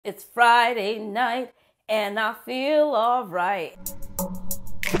It's Friday night and I feel all right.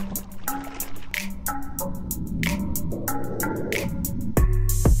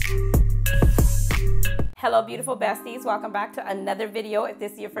 Hello, beautiful besties. Welcome back to another video. If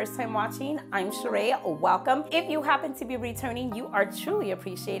this is your first time watching, I'm Cheraye. Welcome. If you happen to be returning, you are truly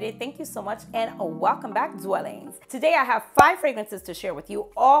appreciated. Thank you so much and welcome back, dwellings. Today I have 5 fragrances to share with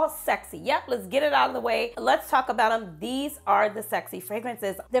you, all sexy. Yep, let's get it out of the way. Let's talk about them. These are the sexy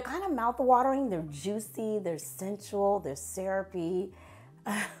fragrances. They're kind of mouth-watering. They're juicy. They're sensual. They're syrupy.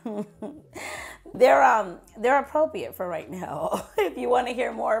 They're appropriate for right now. If you want to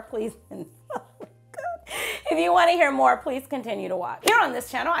hear more, please. If you want to hear more, please continue to watch. Here on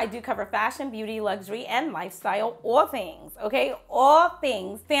this channel, I do cover fashion, beauty, luxury, and lifestyle, all things, okay? All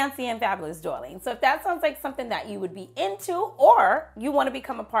things fancy and fabulous, darling. So if that sounds like something that you would be into or you want to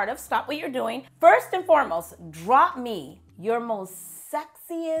become a part of, stop what you're doing. First and foremost, drop me your most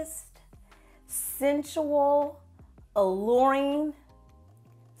sexiest, sensual, alluring,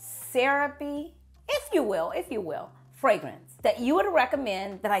 syrupy, if you will, fragrance that you would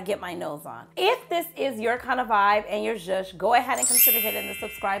recommend that I get my nose on. If this is your kind of vibe and you're zhush, go ahead and consider hitting the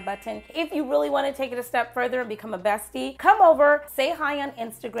subscribe button. If you really want to take it a step further and become a bestie, come over, say hi on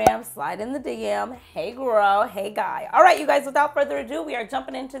Instagram, slide in the DM, hey girl, hey guy. All right, you guys, without further ado, we are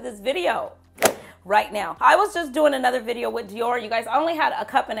jumping into this video right now. I was just doing another video with Dior. You guys, I only had a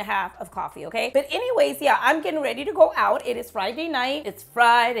cup and a half of coffee, okay? But anyways, yeah, I'm getting ready to go out. It is Friday night. It's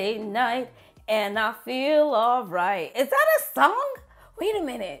Friday night. And I feel all right. Is that a song? Wait a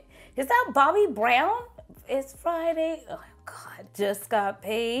minute. Is that Bobby Brown? It's Friday. Oh, God. Just got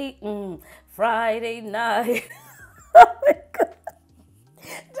paid. Friday night. Oh, my God.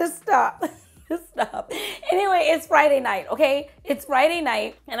 Just stop. Just stop. Anyway, it's Friday night, okay? It's Friday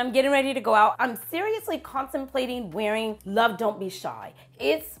night, and I'm getting ready to go out. I'm seriously contemplating wearing Love Don't Be Shy.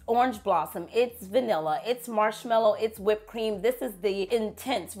 It's orange blossom, it's vanilla, it's marshmallow, it's whipped cream. This is the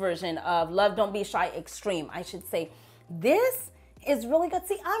intense version of Love Don't Be Shy Extreme, I should say. This is really good.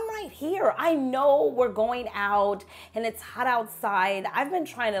 See, I'm right here. I know we're going out and it's hot outside. I've been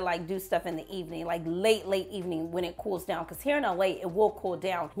trying to like do stuff in the evening, like late evening when it cools down, because here in LA, it will cool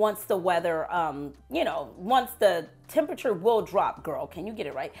down once the weather, once the temperature will drop, girl. Can you get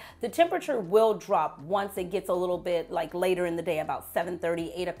it right? The temperature will drop once it gets a little bit like later in the day, about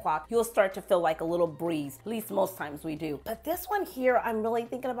 7:30, 8 o'clock. You'll start to feel like a little breeze. At least most times we do. But this one here, I'm really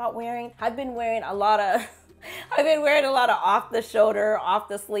thinking about wearing. I've been wearing a lot of off the shoulder, off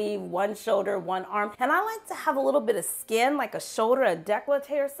the sleeve, one shoulder, one arm. And I like to have a little bit of skin, like a shoulder, a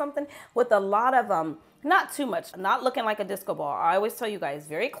décolleté or something, with a lot of, not too much, not looking like a disco ball. I always tell you guys,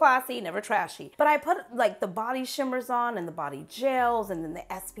 very classy, never trashy. But I put like the body shimmers on and the body gels and then the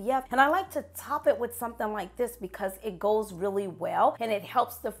SPF. And I like to top it with something like this because it goes really well and it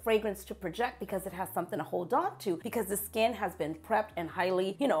helps the fragrance to project because it has something to hold on to because the skin has been prepped and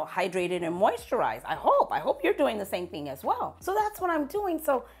highly, hydrated and moisturized. I hope you're doing the same thing as well. So that's what I'm doing.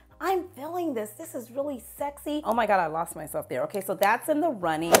 So I'm feeling this. This is really sexy. Oh my God, I lost myself there. Okay, so that's in the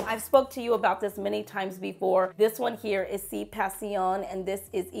running. I've spoke to you about this many times before. This one here is C Passion and this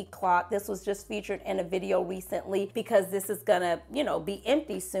is Eclat. This was just featured in a video recently because this is gonna, be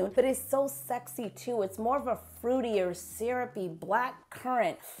empty soon. But it's so sexy too. It's more of a fruitier, syrupy, black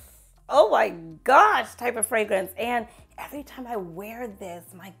currant. Oh my gosh, type of fragrance. And every time I wear this,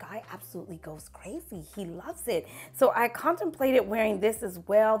 my guy absolutely goes crazy. He loves it. So I contemplated wearing this as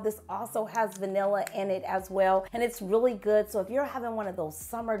well. This also has vanilla in it as well. And it's really good. So if you're having one of those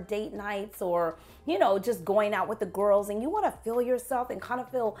summer date nights or, just going out with the girls and you want to feel yourself and kind of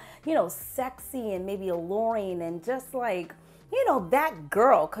feel, sexy and maybe alluring and just like, that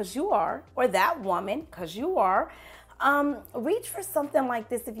girl, because you are, or that woman, because you are, reach for something like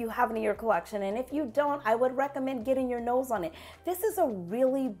this if you have it in your collection. And if you don't, I would recommend getting your nose on it. This is a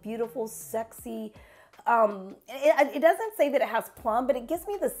really beautiful, sexy, it doesn't say that it has plum, but it gives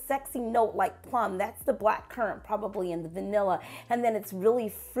me the sexy note like plum. That's the black currant probably and the vanilla. And then it's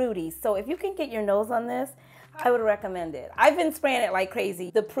really fruity. So if you can get your nose on this, I would recommend it. I've been spraying it like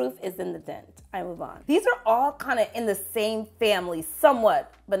crazy. The proof is in the dent. I move on. These are all kind of in the same family,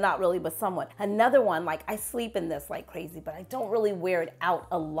 somewhat, but not really, but somewhat. Another one, like I sleep in this like crazy, but I don't really wear it out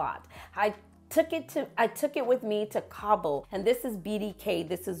a lot. I took it with me to Cabo, and this is BDK.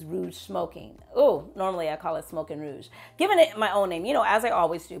 This is Rouge Smoking. Oh, normally I call it Smoking Rouge. Giving it my own name, as I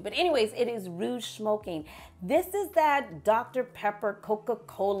always do. But anyways, it is Rouge Smoking. This is that Dr. Pepper,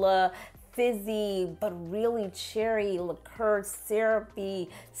 Coca-Cola, fizzy, but really cherry, liqueur, syrupy,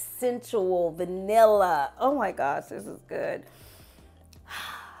 sensual, vanilla. Oh my gosh, this is good.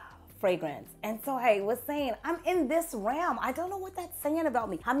 fragrance. And so I was saying, I'm in this realm. I don't know what that's saying about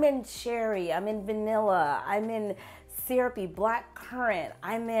me. I'm in cherry, I'm in vanilla, I'm in syrupy black currant,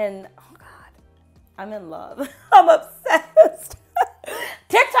 I'm in, oh God, I'm in love. I'm obsessed.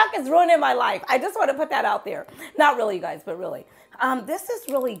 TikTok is ruining my life. I just want to put that out there. Not really, you guys, but really. This is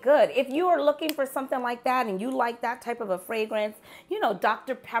really good. If you are looking for something like that and you like that type of a fragrance, you know,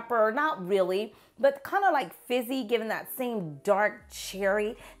 Dr. Pepper, not really, but kind of like fizzy, given that same dark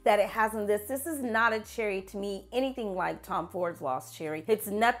cherry that it has in this. This is not a cherry to me, anything like Tom Ford's Lost Cherry. It's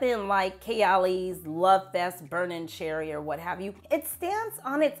nothing like Kayali's Love Fest Burning Cherry or what have you. It stands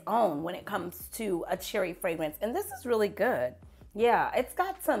on its own when it comes to a cherry fragrance, and this is really good. Yeah, it's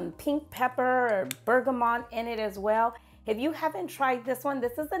got some pink pepper or bergamot in it as well. If you haven't tried this one,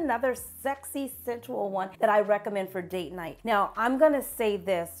 this is another sexy, sensual one that I recommend for date night. Now, I'm gonna say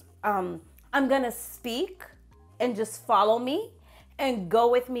this. I'm gonna speak and just follow me and go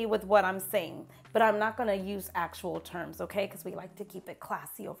with me with what I'm saying. But I'm not gonna use actual terms, okay? Because we like to keep it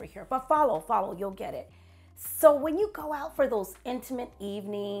classy over here. But follow, you'll get it. So when you go out for those intimate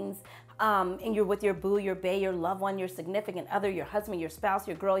evenings, and you're with your boo, your bae, your loved one, your significant other, your husband, your spouse,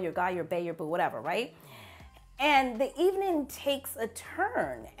 your girl, your guy, your bae, your boo, whatever, right? And the evening takes a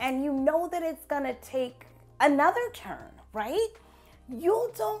turn, and you know that it's gonna take another turn, right? You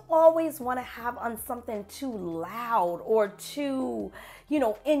don't always wanna have on something too loud or too, you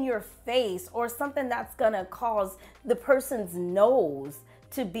know, in your face, or something that's gonna cause the person's nose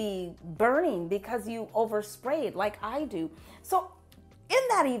to be burning because you oversprayed like I do. So in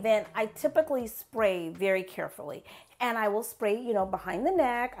that event, I typically spray very carefully. And I will spray, you know, behind the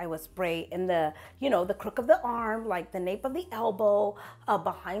neck. I will spray in the, you know, the crook of the arm, like the nape of the elbow,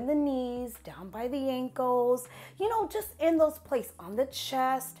 behind the knees, down by the ankles, you know, just in those places, on the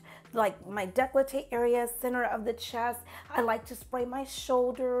chest, like my décolleté area, center of the chest. I like to spray my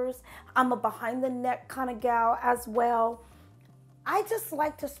shoulders. I'm a behind the neck kind of gal as well. I just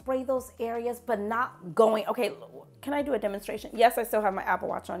like to spray those areas, but not going, okay, can I do a demonstration? Yes, I still have my Apple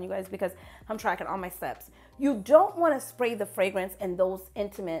Watch on, you guys, because I'm tracking all my steps. You don't want to spray the fragrance in those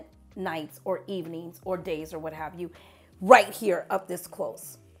intimate nights or evenings or days or what have you, right here up this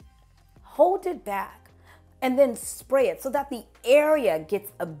close. Hold it back and then spray it so that the area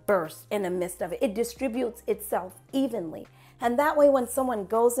gets a burst in the midst of it. It distributes itself evenly. And that way when someone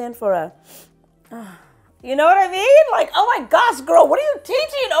goes in for a, you know what I mean? Like, oh my gosh, girl, what are you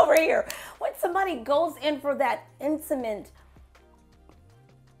teaching over here? When somebody goes in for that intimate,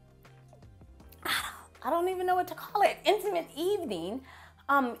 I don't even know what to call it, intimate evening,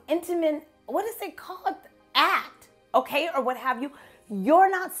 intimate, what is it called? Act, okay, or what have you. You're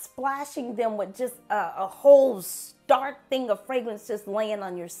not splashing them with just a whole stark thing of fragrance just laying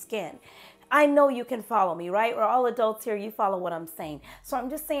on your skin. I know you can follow me, right? We're all adults here. You follow what I'm saying. So I'm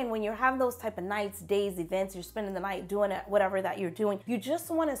just saying, when you're having those type of nights, days, events, you're spending the night doing it, whatever that you're doing, you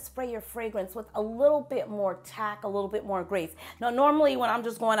just want to spray your fragrance with a little bit more tact, a little bit more grace. Now, normally when I'm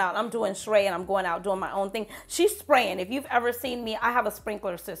just going out, I'm doing Cheraye and I'm going out doing my own thing. She's spraying. If you've ever seen me, I have a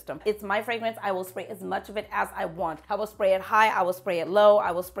sprinkler system. It's my fragrance. I will spray as much of it as I want. I will spray it high. I will spray it low.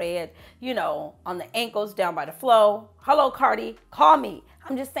 I will spray it, you know, on the ankles, down by the flow. Hello, Cardi, call me.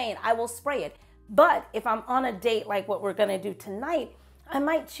 I'm just saying, I will spray it. But if I'm on a date like what we're gonna do tonight, I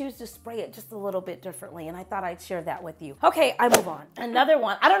might choose to spray it just a little bit differently, and I thought I'd share that with you. Okay, I move on. Another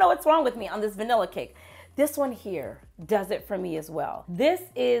one, I don't know what's wrong with me on this vanilla cake. This one here does it for me as well. This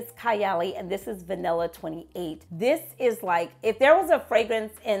is Cheraye, and this is Vanilla 28. This is like, if there was a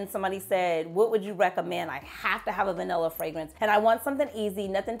fragrance and somebody said, what would you recommend? I have to have a vanilla fragrance, and I want something easy,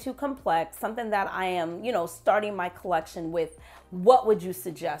 nothing too complex, something that I am, you know, starting my collection with. What would you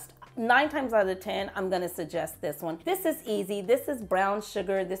suggest? 9 times out of 10, I'm gonna suggest this one. This is easy. This is brown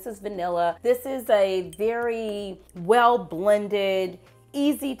sugar. This is vanilla. This is a very well blended,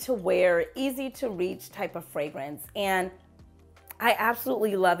 easy to wear, easy to reach type of fragrance. And I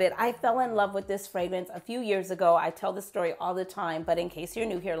absolutely love it. I fell in love with this fragrance a few years ago. I tell this story all the time, but in case you're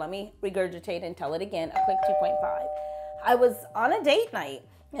new here, let me regurgitate and tell it again, a quick 2.5. I was on a date night,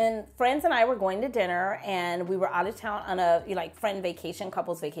 and friends and I were going to dinner, and we were out of town on a like friend vacation,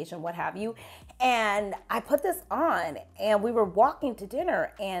 couples vacation, what have you. And I put this on, and we were walking to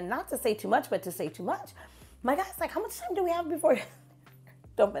dinner, and not to say too much, but to say too much. My guy's like, how much time do we have before?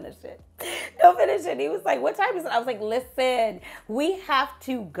 Don't finish it. Don't finish it. He was like, what time is it? I was like, listen, we have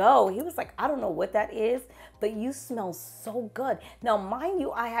to go. He was like, I don't know what that is, but you smell so good. Now, mind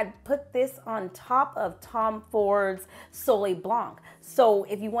you, I had put this on top of Tom Ford's Soleil Blanc. So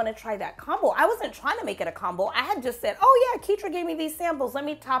if you want to try that combo, I wasn't trying to make it a combo. I had just said, oh yeah, Keitra gave me these samples. Let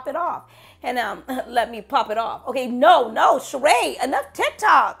me top it off. And let me pop it off. Okay, no, Cheraye, enough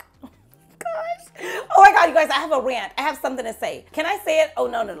TikTok. gosh. Oh my God, you guys, I have a rant. I have something to say. Can I say it? Oh,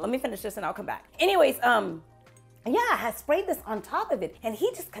 no. Let me finish this and I'll come back. Anyways, yeah, I had sprayed this on top of it and he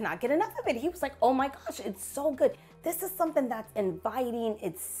just could not get enough of it. He was like, oh my gosh, it's so good. This is something that's inviting,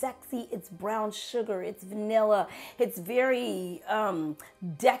 it's sexy, it's brown sugar, it's vanilla, it's very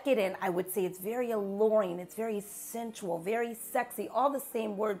decadent, I would say. It's very alluring, it's very sensual, very sexy, all the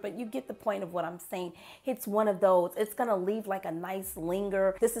same word, but you get the point of what I'm saying. It's one of those. It's gonna leave like a nice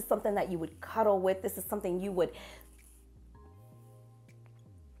linger. This is something that you would cuddle with. This is something you would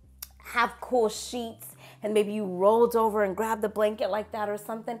have cool sheets, and maybe you rolled over and grabbed the blanket like that or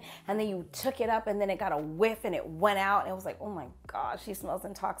something, and then you took it up and then it got a whiff and it went out, and it was like, oh my gosh, she smells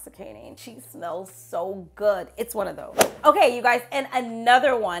intoxicating. She smells so good. It's one of those. Okay, you guys, and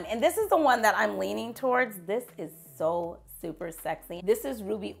another one, and this is the one that I'm leaning towards. This is so super sexy. This is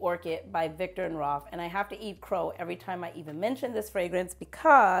Ruby Orchid by Viktor and Rolf, and I have to eat crow every time I even mention this fragrance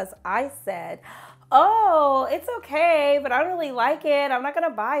because I said, oh, it's okay, but I don't really like it. I'm not gonna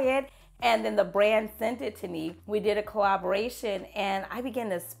buy it. And then the brand sent it to me. We did a collaboration and I began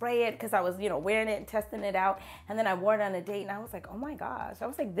to spray it because I was, wearing it and testing it out. And then I wore it on a date and I was like, oh my gosh. I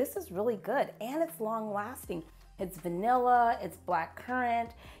was like, this is really good. And it's long lasting. It's vanilla, it's black currant.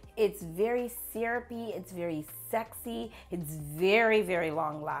 It's very syrupy, it's very sexy, it's very, very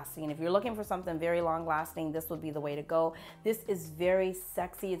long lasting. If you're looking for something very long lasting, this would be the way to go. This is very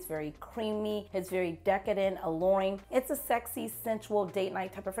sexy, it's very creamy, it's very decadent, alluring. It's a sexy, sensual date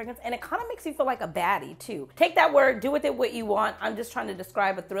night type of fragrance, and it kind of makes you feel like a baddie too. Take that word, do with it what you want. I'm just trying to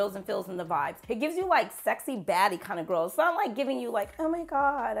describe the thrills and feels and the vibes. It gives you like sexy baddie kind of girl. It's not like giving you like, oh my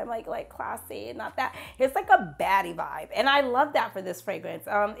God, I'm like classy, not that. It's like a baddie vibe, and I love that for this fragrance.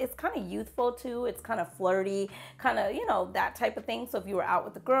 It's kind of youthful too. It's kind of flirty, kind of, that type of thing. So if you were out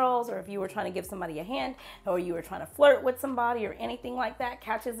with the girls, or if you were trying to give somebody a hand, or you were trying to flirt with somebody or anything like that,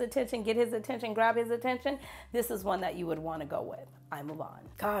 catch his attention, get his attention, grab his attention, this is one that you would want to go with. I move on.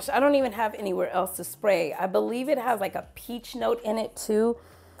 Gosh, I don't even have anywhere else to spray. I believe it has like a peach note in it too.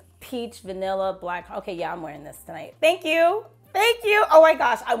 Peach, vanilla, black. Okay, yeah, I'm wearing this tonight. Thank you. Thank you. Oh my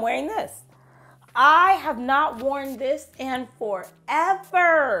gosh, I'm wearing this. I have not worn this in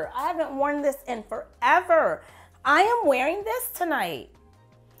forever. I haven't worn this in forever. I am wearing this tonight.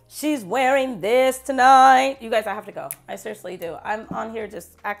 She's wearing this tonight. You guys, I have to go. I seriously do. I'm on here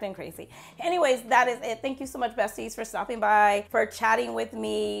just acting crazy. Anyways, that is it. Thank you so much, besties, for stopping by, for chatting with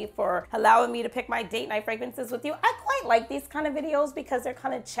me, for allowing me to pick my date night fragrances with you. I quite like these kind of videos because they're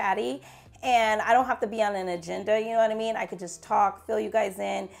kind of chatty. And I don't have to be on an agenda, you know what I mean? I could just talk, fill you guys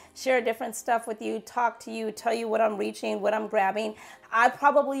in, share different stuff with you, talk to you, tell you what I'm reaching, what I'm grabbing. I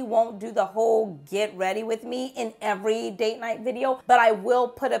probably won't do the whole get ready with me in every date night video, but I will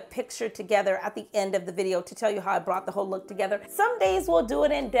put a picture together at the end of the video to tell you how I brought the whole look together. Some days we'll do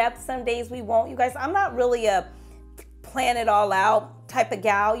it in depth, some days we won't. You guys, I'm not really a plan it all out type of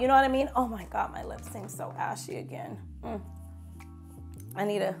gal, you know what I mean? Oh my God, my lips seem so ashy again. I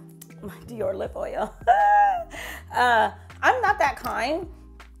need my Dior lip oil. I'm not that kind.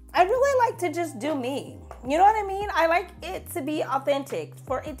 I really like to just do me. You know what I mean? I like it to be authentic,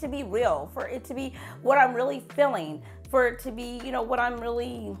 for it to be real, for it to be what I'm really feeling, for it to be, what I'm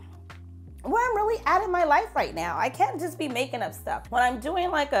really at in my life right now. I can't just be making up stuff. When I'm doing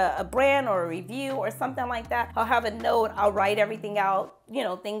like a brand or a review or something like that, I'll have a note, I'll write everything out,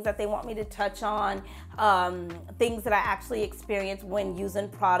 things that they want me to touch on, things that I actually experience when using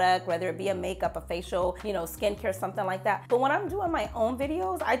product, whether it be a makeup, a facial, skincare, something like that. But when I'm doing my own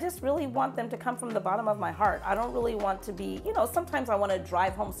videos, I just really want them to come from the bottom of my heart. I don't really want to be, sometimes I want to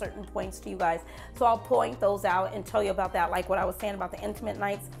drive home certain points to you guys. So I'll point those out and tell you about that, like what I was saying about the intimate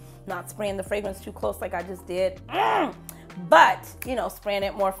nights, not spraying the fragrance too close like I just did, but, spraying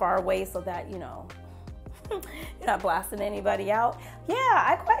it more far away so that, you're not blasting anybody out. Yeah,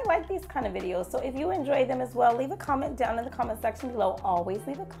 I quite like these kind of videos. So if you enjoy them as well, leave a comment down in the comment section below. Always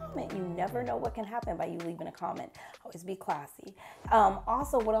leave a comment. You never know what can happen by you leaving a comment. Always be classy.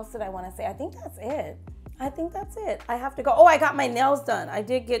 Also, what else did I want to say? I think that's it. I have to go. Oh, I got my nails done. I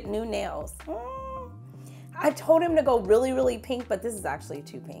did get new nails. I told him to go really, really pink, but this is actually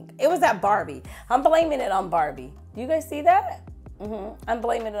too pink. It was that Barbie. I'm blaming it on Barbie. Do you guys see that? I'm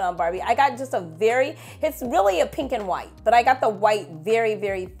blaming it on Barbie. I got just it's really a pink and white, but I got the white very,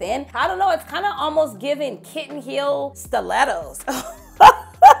 very thin. I don't know, it's kind of almost giving kitten heel stilettos. Oh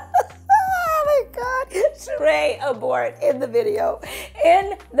my God, Cheraye abort in the video.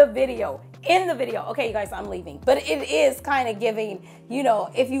 Okay, you guys, I'm leaving. But it is kind of giving,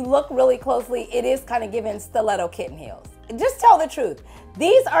 if you look really closely, it is kind of giving stiletto kitten heels. Just tell the truth.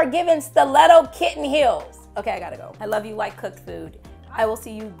 These are giving stiletto kitten heels. Okay, I gotta go. I love you like cooked food. I will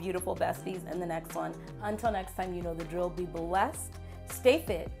see you beautiful besties in the next one. Until next time, you know the drill. Be blessed, stay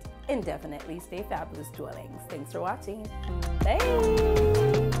fit, and definitely stay fabulous, dwellings. Thanks for watching. Bye.